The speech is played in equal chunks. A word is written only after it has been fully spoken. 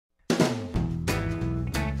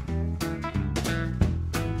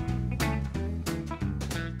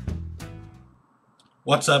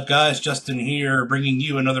What's up, guys? Justin here, bringing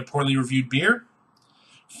you another poorly reviewed beer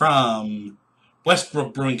from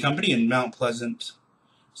Westbrook Brewing Company in Mount Pleasant,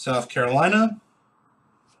 South Carolina.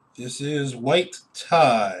 This is White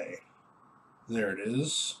Tie. There it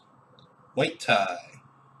is. White Tie.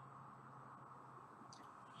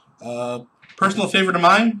 Personal favorite of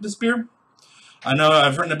mine, this beer. I know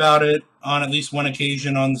I've written about it on at least one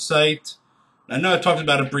occasion on the site. I know I talked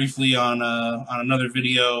about it briefly on another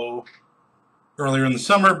video earlier in the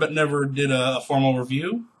summer, but never did a formal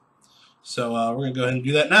review. So we're going to go ahead and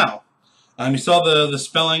do that now. You saw the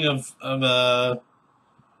spelling of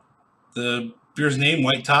the beer's name,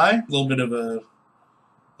 White Tie. A little bit of a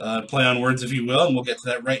play on words, if you will, and we'll get to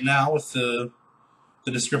that right now with the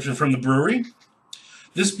description from the brewery.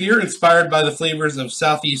 This beer, inspired by the flavors of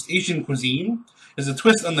Southeast Asian cuisine, is a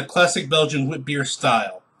twist on the classic Belgian wit beer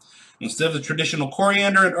style. Instead of the traditional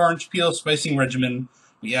coriander and orange peel spicing regimen,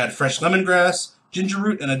 we add fresh lemongrass, ginger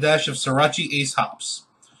root, and a dash of Sriracha Ace hops.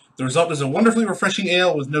 The result is a wonderfully refreshing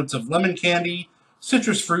ale with notes of lemon candy,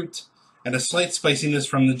 citrus fruit, and a slight spiciness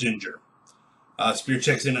from the ginger. This beer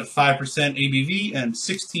checks in at 5% ABV and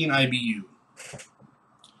 16 IBU.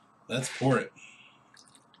 Let's pour it.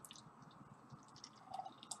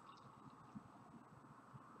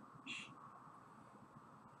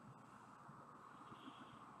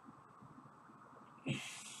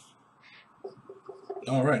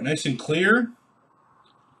 All right, nice and clear.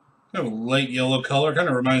 Kind of a light yellow color. Kind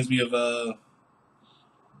of reminds me of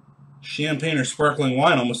champagne or sparkling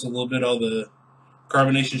wine, almost a little bit. All the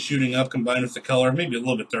carbonation shooting up combined with the color. Maybe a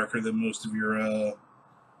little bit darker than most of your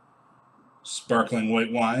sparkling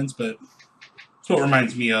white wines, but that's what it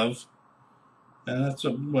reminds me of. And that's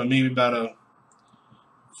what maybe about a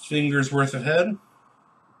finger's worth of head.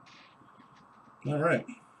 All right,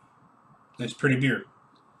 nice pretty beer.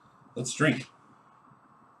 Let's drink.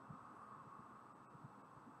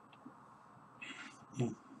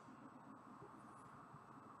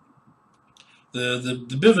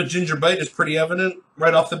 The bit of a ginger bite is pretty evident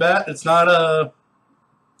right off the bat. It's not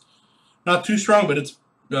too strong, but it's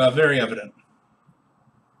very evident.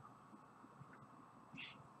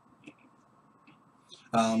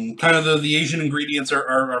 Kind of the Asian ingredients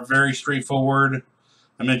are very straightforward.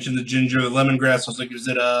 I mentioned the ginger, the lemongrass also gives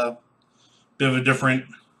it a bit of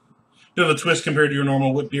a twist compared to your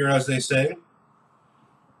normal wit beer, as they say.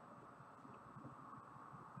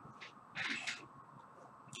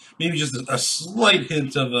 Maybe just a slight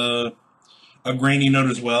hint of a grainy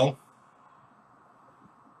note as well.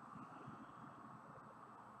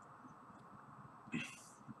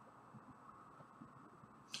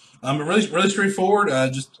 But really straightforward.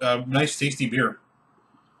 Just a nice, tasty beer.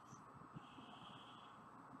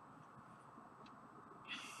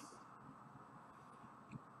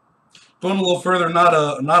 Going a little further, not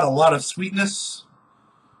a lot of sweetness.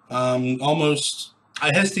 Almost,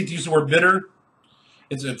 I hesitate to use the word bitter.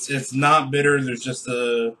 It's not bitter. There's just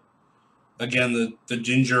the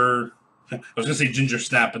ginger. I was gonna say ginger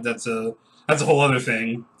snap, but that's a whole other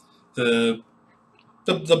thing. The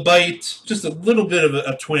bite, just a little bit of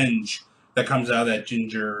a twinge that comes out of that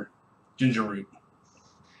ginger root.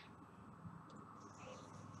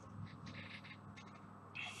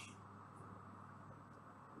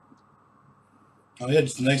 Oh yeah,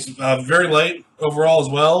 just nice, very light overall as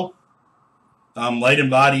well. Light in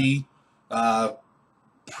body.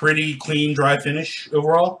 Pretty clean, dry finish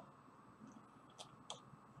overall.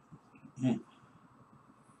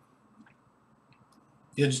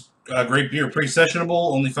 Yeah, just great beer. Pretty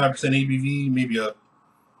sessionable. Only 5% ABV. Maybe a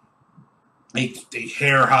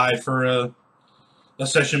hair high for a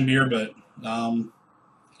session beer, but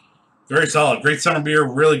very solid. Great summer beer.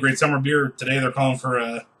 Really great summer beer. Today they're calling for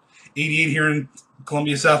 88 here in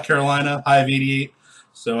Columbia, South Carolina. High of 88.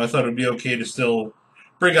 So I thought it would be okay to still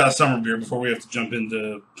break out a summer beer before we have to jump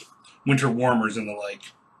into winter warmers and the like.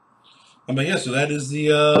 But yeah, so that is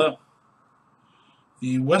the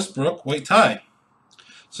Westbrook White Tie.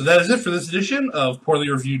 So that is it for this edition of Poorly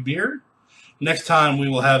Reviewed Beer. Next time we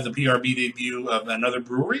will have the PRB debut of another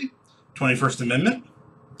brewery, 21st Amendment.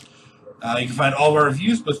 You can find all of our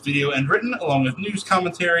reviews, both video and written, along with news,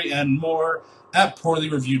 commentary, and more at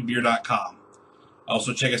poorlyreviewedbeer.com.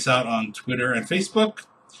 Also check us out on Twitter and Facebook.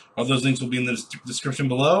 All those links will be in the description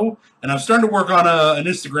below. And I'm starting to work on an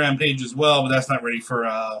Instagram page as well, but that's not ready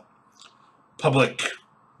for public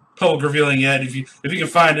revealing yet. If you can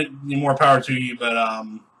find it, more power to you. But I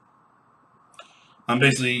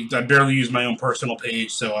barely use my own personal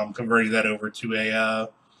page, so I'm converting that over to a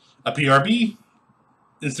PRB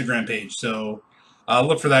Instagram page. So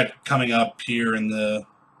look for that coming up here in the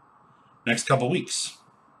next couple weeks.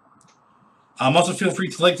 Also, feel free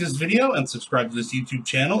to like this video and subscribe to this YouTube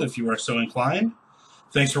channel if you are so inclined.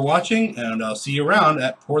 Thanks for watching, and I'll see you around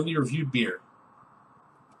at Poorly Reviewed Beer.